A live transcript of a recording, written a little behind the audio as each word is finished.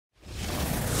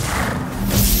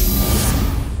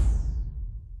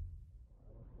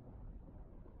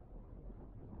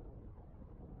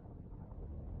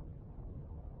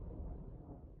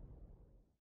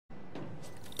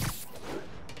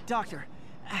Doctor,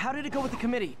 how did it go with the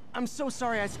committee? I'm so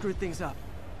sorry I screwed things up.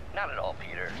 Not at all,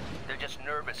 Peter. They're just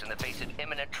nervous in the face of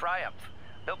imminent triumph.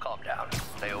 They'll calm down.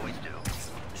 They always do.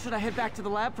 Should I head back to the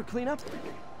lab for cleanup?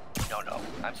 No.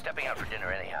 I'm stepping out for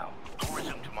dinner anyhow. We'll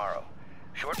resume tomorrow.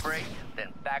 Short break,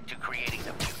 then back to creating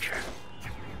the future.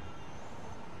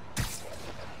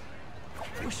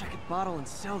 Wish I could bottle and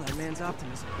sell that man's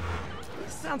optimism.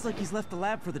 Sounds like he's left the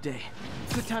lab for the day.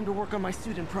 Good time to work on my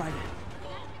suit in private.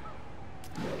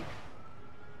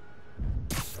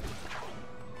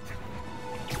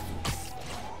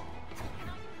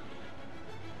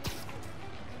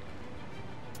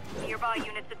 Nearby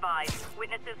units advised.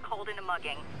 Witnesses called in a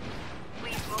mugging.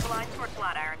 Please mobilize toward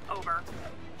Flatiron. Over.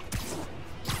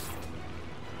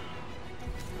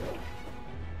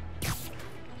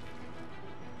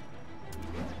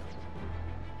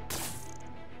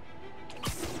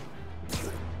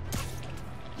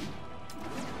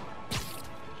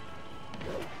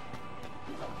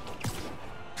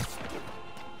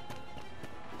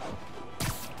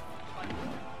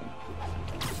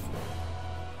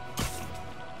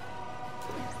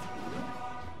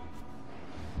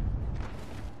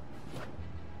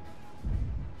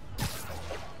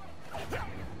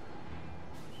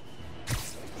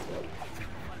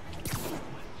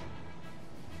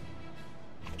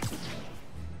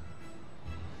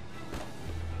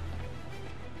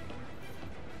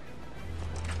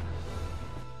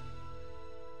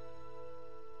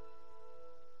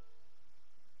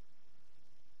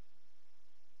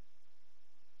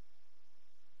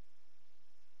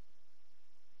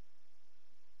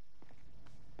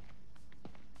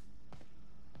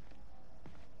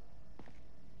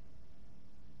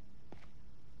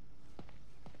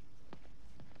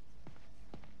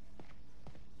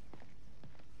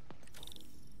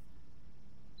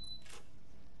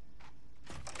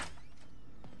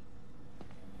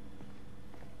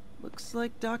 Looks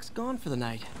like Doc's gone for the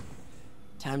night.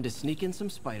 Time to sneak in some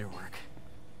spider work.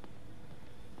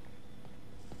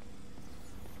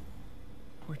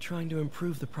 We're trying to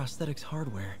improve the prosthetics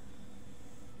hardware.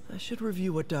 I should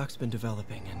review what Doc's been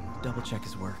developing and double-check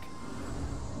his work.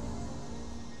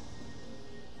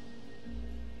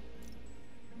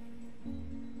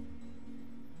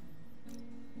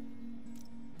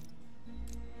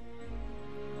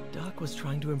 Doc was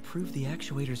trying to improve the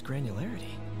actuator's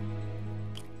granularity.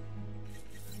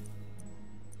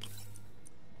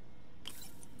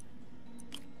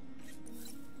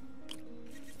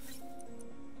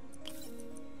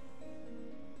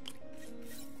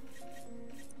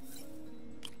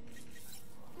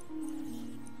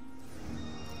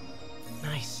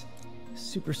 Nice.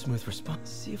 Super smooth response.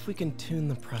 See if we can tune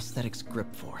the prosthetic's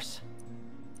grip force.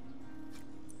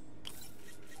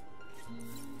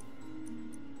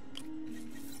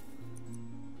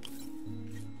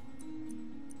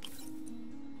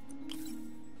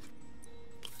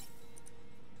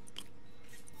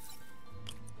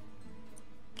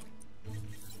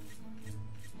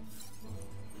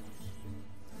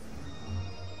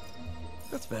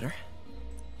 That's better.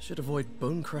 Should avoid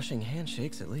bone-crushing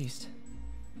handshakes at least.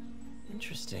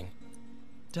 Interesting.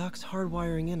 Doc's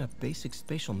hardwiring in a basic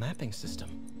spatial mapping system.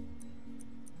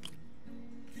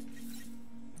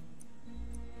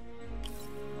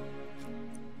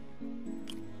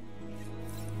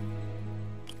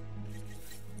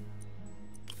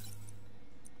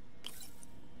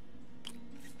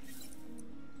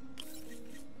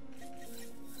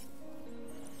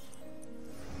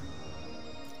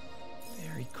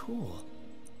 Very cool.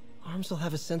 Arms will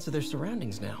have a sense of their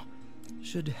surroundings now.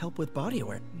 Should help with body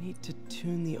aware. Need to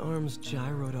tune the arm's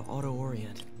gyro to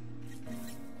auto-orient.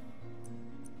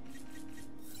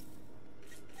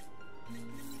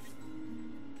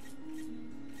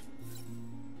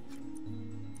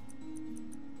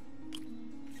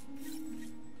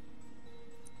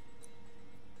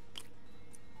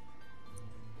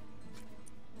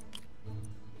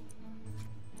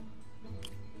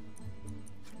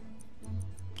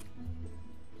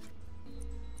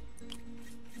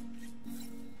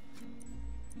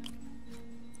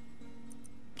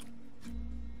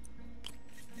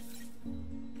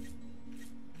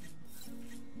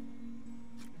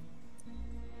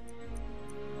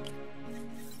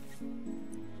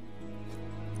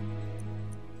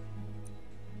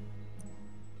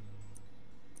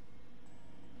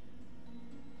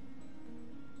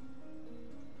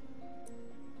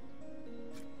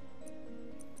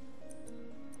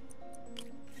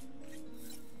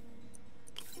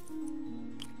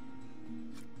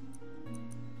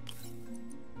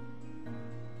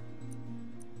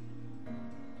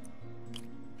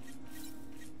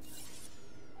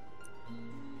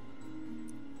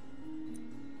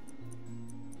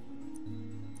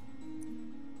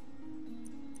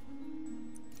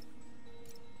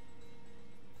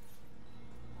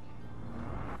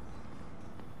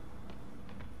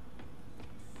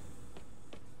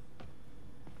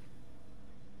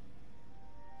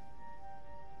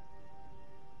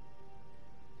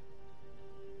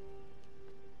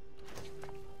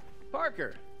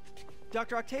 Parker!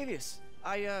 Dr. Octavius,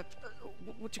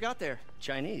 what you got there?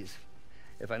 Chinese.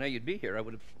 If I know you'd be here, I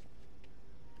would have...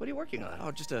 What are you working on? Oh,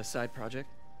 just a side project.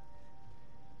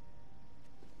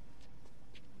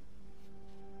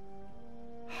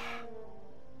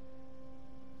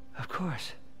 Of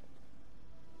course.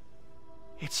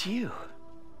 It's you.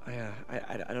 I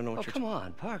don't know what Oh, you're... come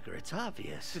on, Parker, it's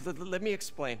obvious. Let me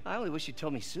explain. I only wish you'd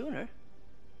told me sooner.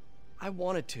 I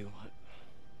wanted to,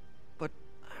 but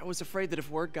I was afraid that if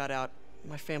word got out,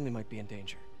 my family might be in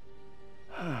danger.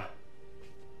 Huh.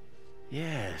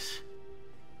 Yes.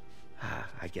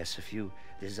 I guess if you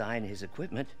design his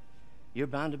equipment, you're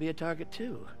bound to be a target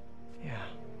too.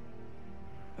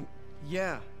 Yeah.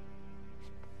 Yeah.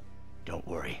 Don't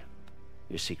worry.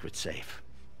 Your secret's safe.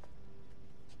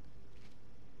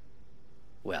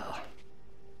 Well,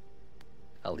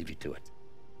 I'll leave you to it.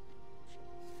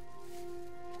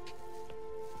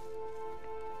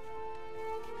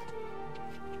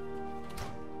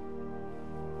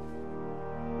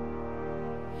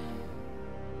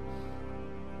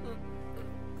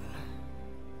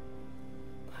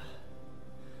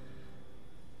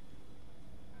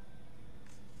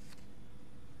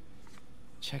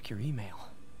 Check your email.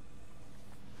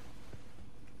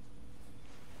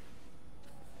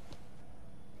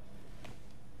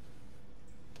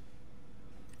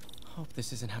 Hope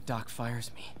this isn't how Doc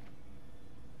fires me.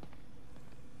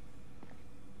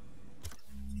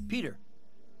 Peter,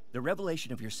 the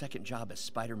revelation of your second job as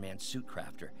Spider-Man suit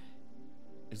crafter,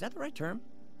 is that the right term?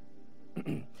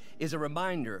 Is a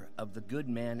reminder of the good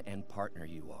man and partner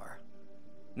you are.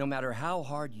 No matter how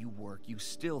hard you work, you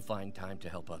still find time to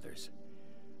help others.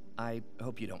 I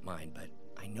hope you don't mind, but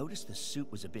I noticed the suit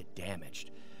was a bit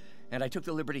damaged, and I took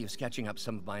the liberty of sketching up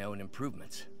some of my own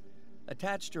improvements.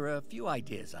 Attached are a few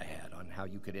ideas I had on how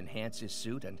you could enhance his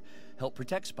suit and help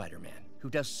protect Spider-Man, who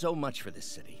does so much for this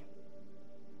city.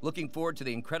 Looking forward to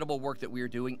the incredible work that we are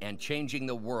doing and changing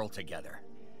the world together.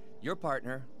 Your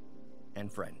partner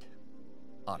and friend,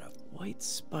 Otto. White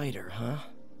Spider, huh?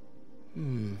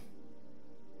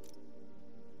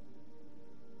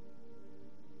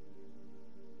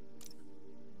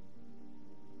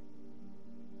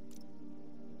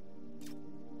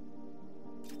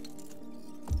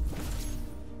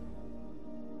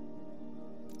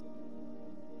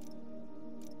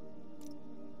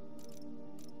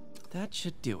 That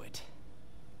should do it.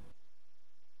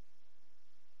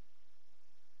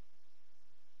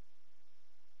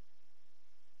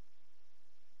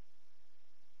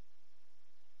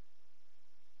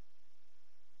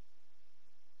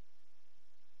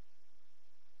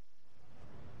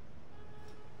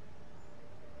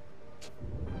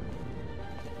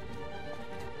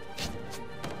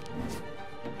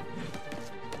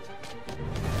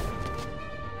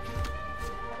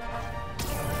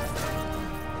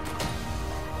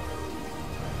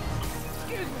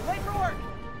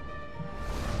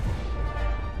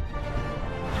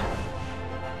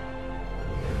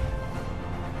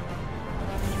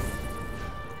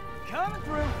 Coming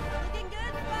through. Looking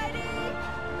good, Spidey!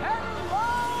 Hello,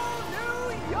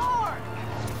 New York!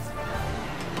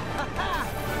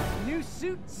 Ha-ha! New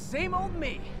suit, same old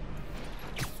me.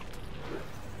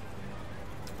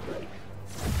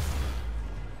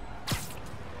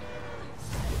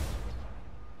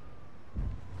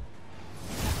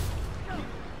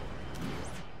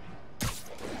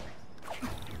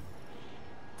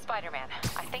 Spider-Man,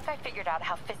 I think I figured out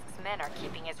how Fisk's men are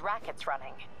keeping his rackets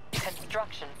running.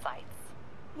 Construction sites.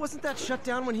 Wasn't that shut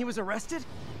down when he was arrested?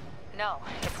 No,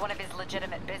 it's one of his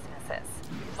legitimate businesses.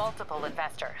 Multiple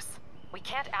investors. We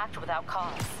can't act without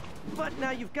cause. But now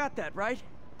you've got that, right?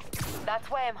 That's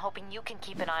why I'm hoping you can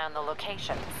keep an eye on the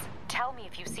locations. Tell me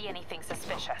if you see anything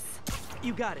suspicious.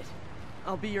 You got it.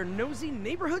 I'll be your nosy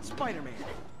neighborhood Spider-Man.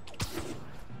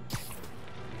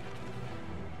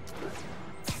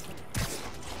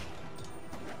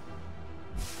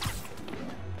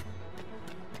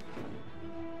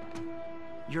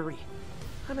 Yuri,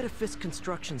 I'm at a Fisk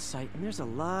construction site, and there's a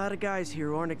lot of guys here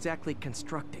who aren't exactly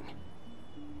constructing.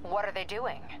 What are they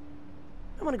doing?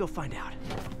 I'm gonna go find out.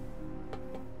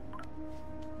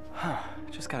 Huh,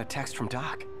 just got a text from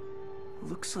Doc.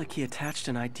 Looks like he attached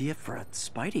an idea for a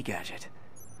Spidey gadget.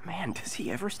 Man, does he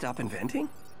ever stop inventing?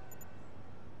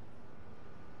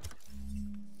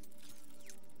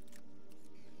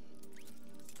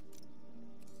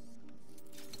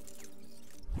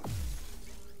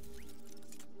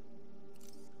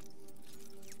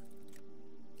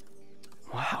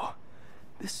 Wow,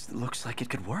 this looks like it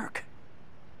could work.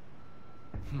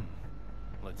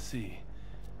 Let's see.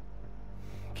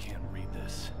 Can't read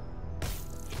this.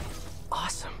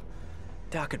 Awesome.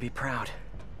 Doc would be proud.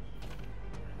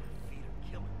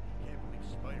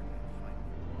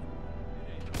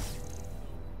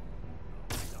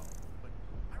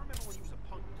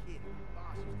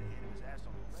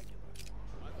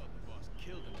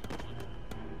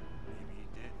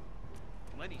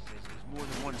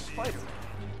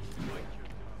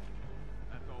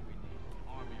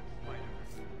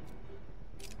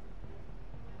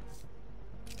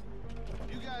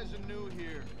 guys are new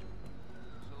here,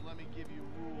 so let me give you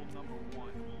rule number 1.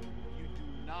 You do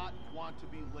not want to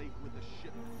be late with a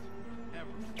shipment. Ever.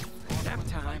 Nap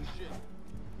time.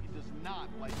 He does not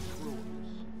like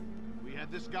screw-ups. We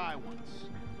had this guy once.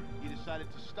 He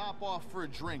decided to stop off for a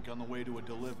drink on the way to a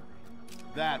delivery.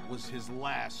 That was his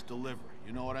last delivery,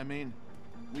 you know what I mean?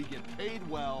 We get paid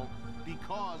well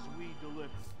because we deliver.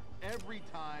 Every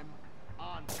time,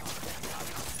 on time.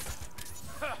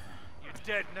 You're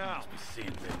dead now. Must be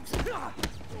seeing things.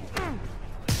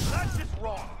 That's just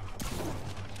wrong.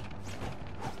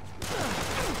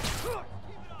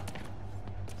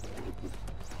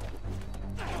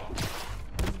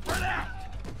 Spread out!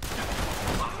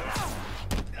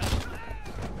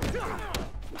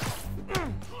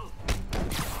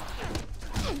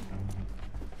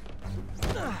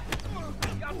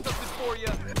 Got something for you.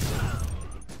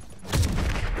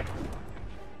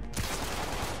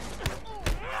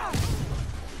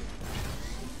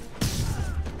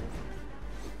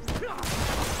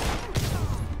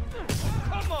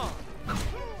 Come on!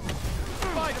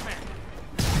 Spiderman!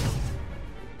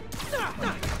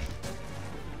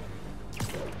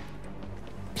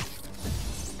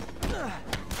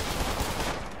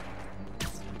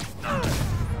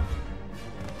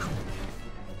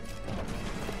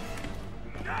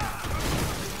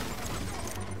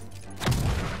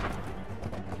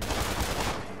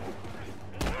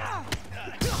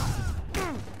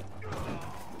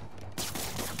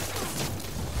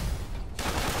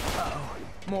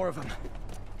 More of them.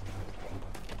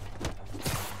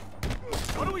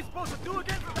 What are we supposed to do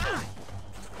against that?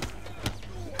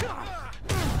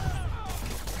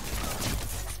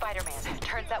 Spider-Man,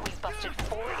 turns out we've busted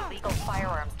 4 illegal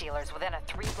firearms dealers within a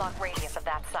 3-block radius of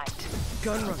that site.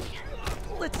 Gun running.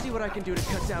 Let's see what I can do to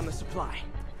cut down the supply.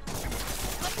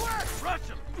 Good work! Rush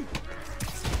him!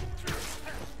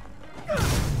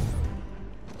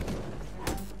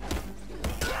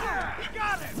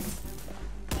 Got him!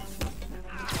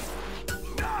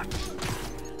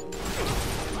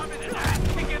 I'm in an ass.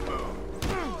 Kick and move.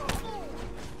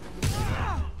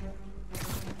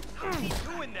 Keep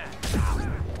doing that.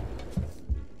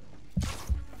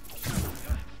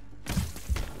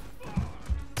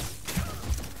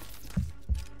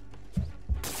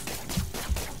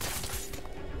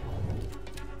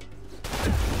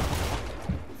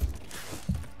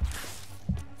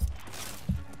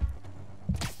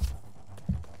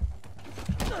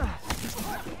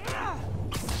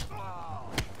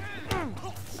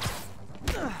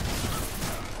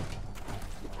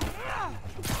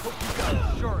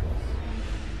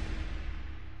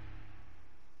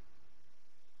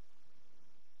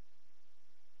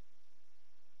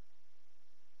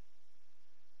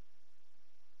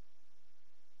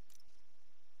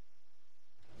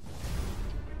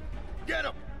 Get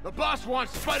him! The boss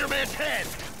wants Spider-Man's head!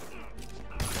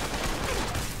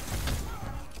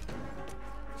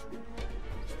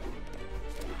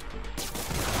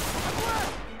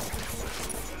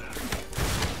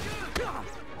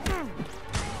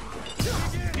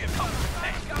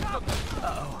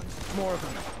 Uh-oh. More of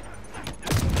them.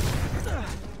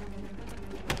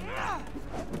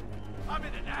 I'm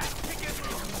in an ass. Kick and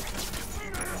move.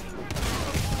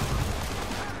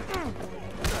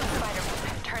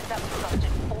 Spider-Man, turns out we've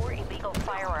busted 4 illegal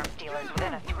firearms dealers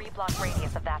within a 3-block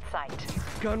radius of that site.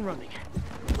 Gun running.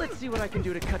 Let's see what I can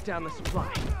do to cut down the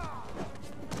supply.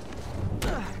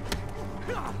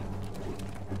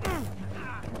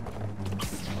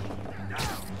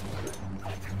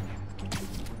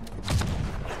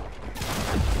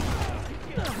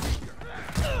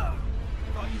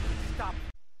 Thought you could stop.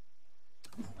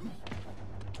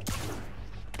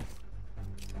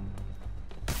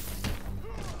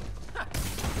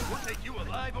 We'll take you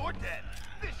alive or dead.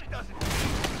 This doesn't.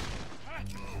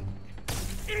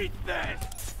 Eat this!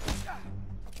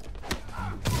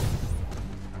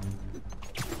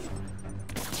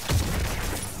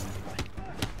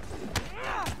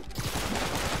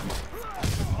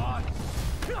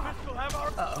 We'll have our.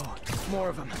 Uh-oh. More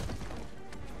of them.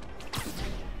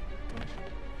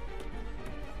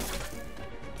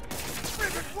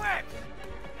 Ribbon web!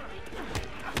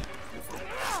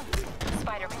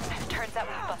 Spider-Man, turns out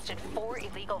we've busted 4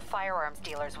 illegal firearms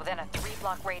dealers within a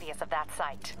 3-block radius of that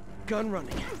site. Gun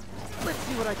running. Let's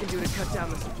see what I can do to cut down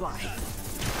the supply.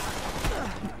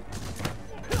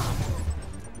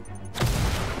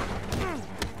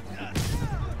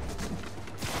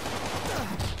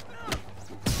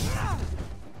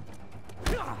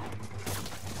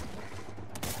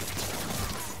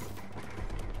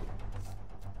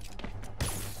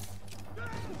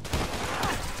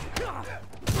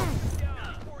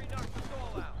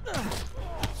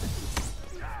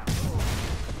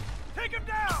 Take him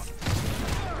down!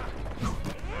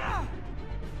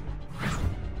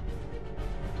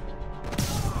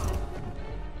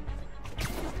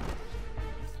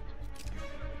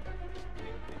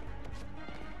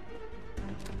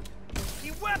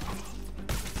 He wept!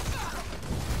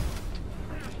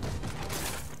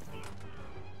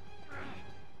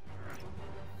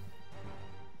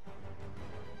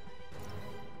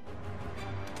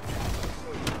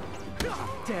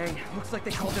 Dang, looks like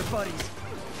they called their buddies.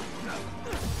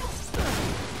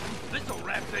 This'll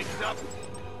wrap things up.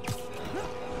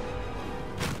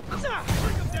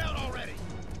 Bring him down already!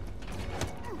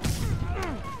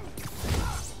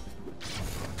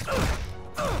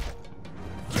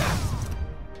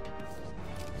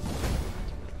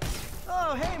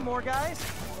 Oh, hey, more guys.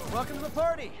 Welcome to the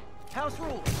party. House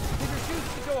rules. Leave your shoes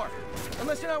at the door.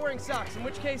 Unless you're not wearing socks, in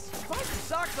which case, buy some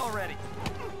socks already.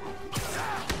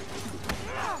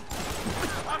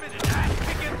 I'm in an ass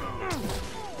kicking move!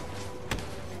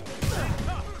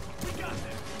 We got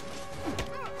this!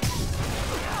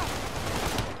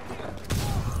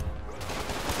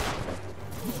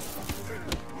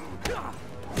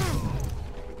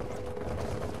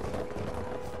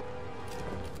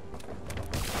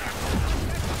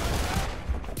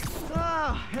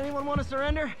 Oh, anyone want to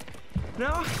surrender?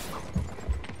 No?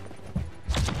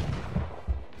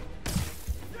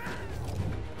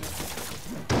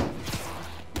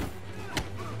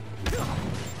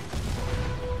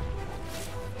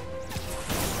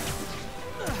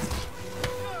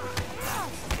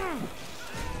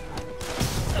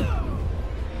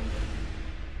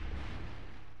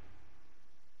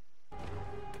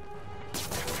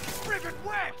 Friggin'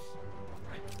 webs!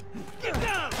 Get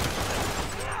down!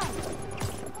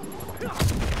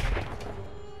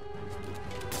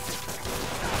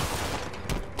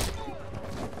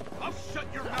 I'll shut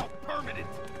your mouth permanent!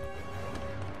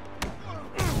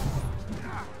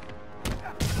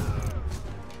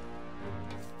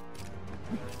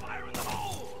 Fire in the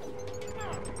hole!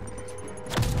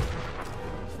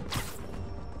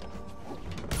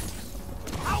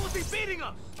 How is he beating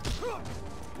us?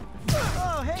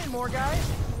 Oh, hey, more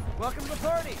guys. Welcome to the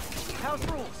party. House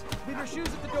rules. Leave your shoes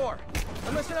at the door.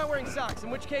 Unless you're not wearing socks, in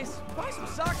which case, buy some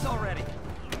socks already.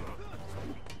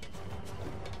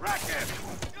 Rack him!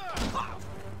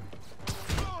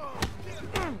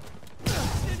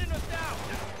 Sending us down!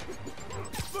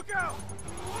 Look out!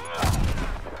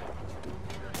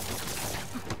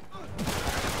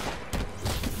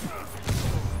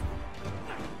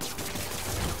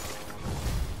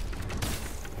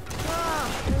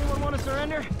 Ah, anyone want to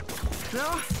surrender?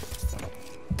 No?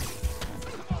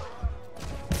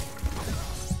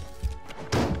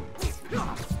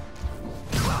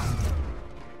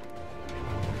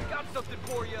 Got something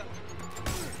for you.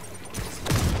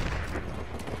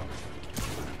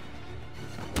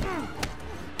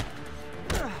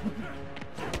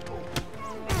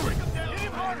 Bring him down! Hit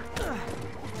him harder!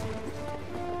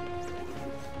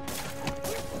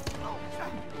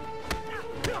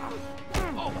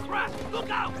 Oh, crap! Look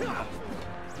out! Go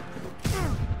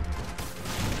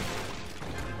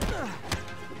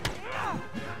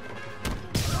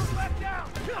back down!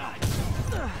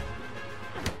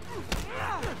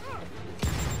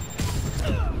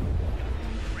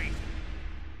 Crazy.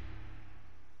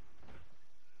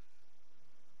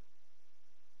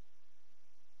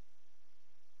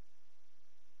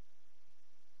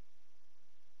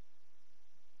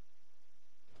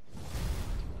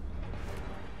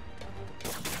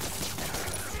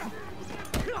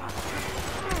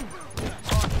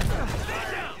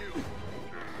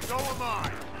 So am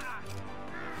I.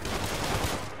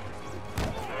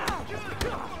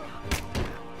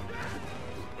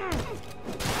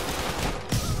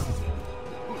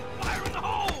 Fire in the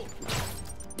hole!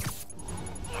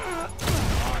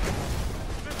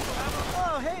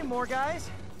 Oh, hey, more guys.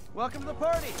 Welcome to the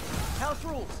party. House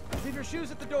rules. Leave your shoes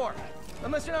at the door.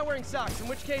 Unless you're not wearing socks, in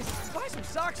which case, buy some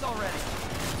socks already.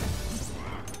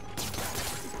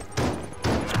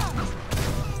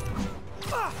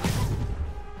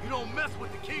 You don't mess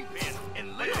with the kingpin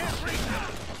and live.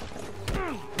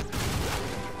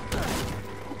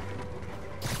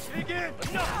 Dig in!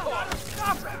 Enough talk!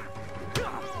 Stop it!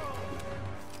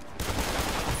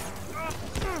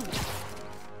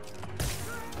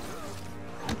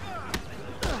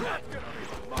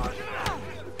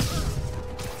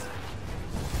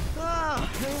 Ah,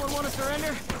 anyone want to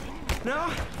surrender?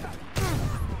 No?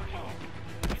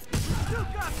 You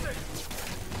got this!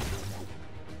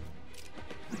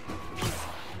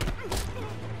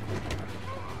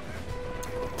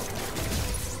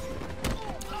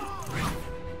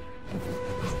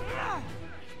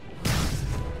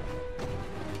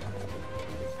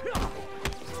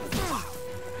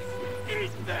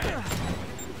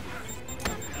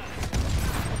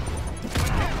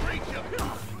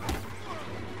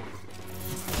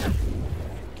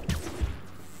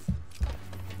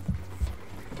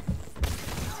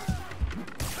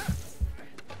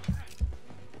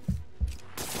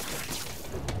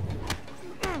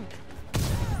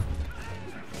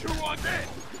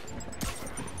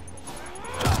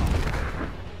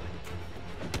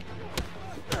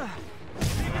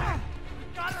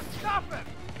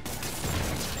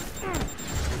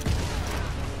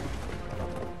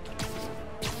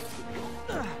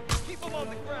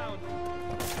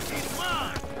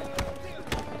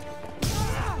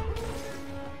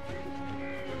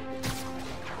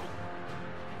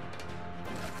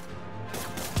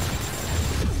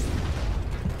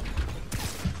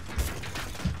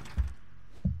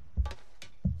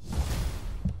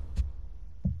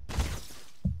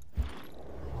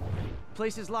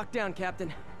 Place is locked down,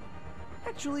 Captain.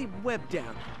 Actually, webbed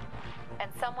down. And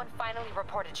someone finally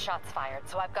reported shots fired,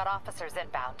 so I've got officers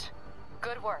inbound.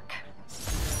 Good work.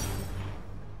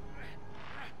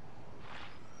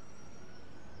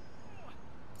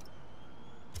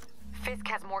 Fisk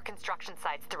has more construction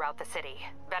sites throughout the city,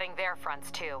 vetting their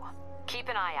fronts too. Keep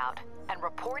an eye out, and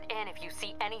report in if you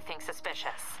see anything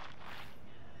suspicious.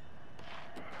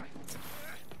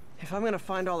 If I'm gonna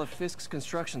find all of Fisk's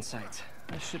construction sites,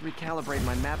 I should recalibrate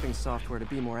my mapping software to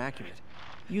be more accurate.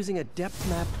 Using a depth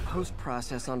map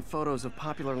post-process on photos of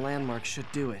popular landmarks should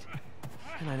do it.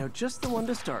 And I know just the one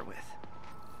to start with.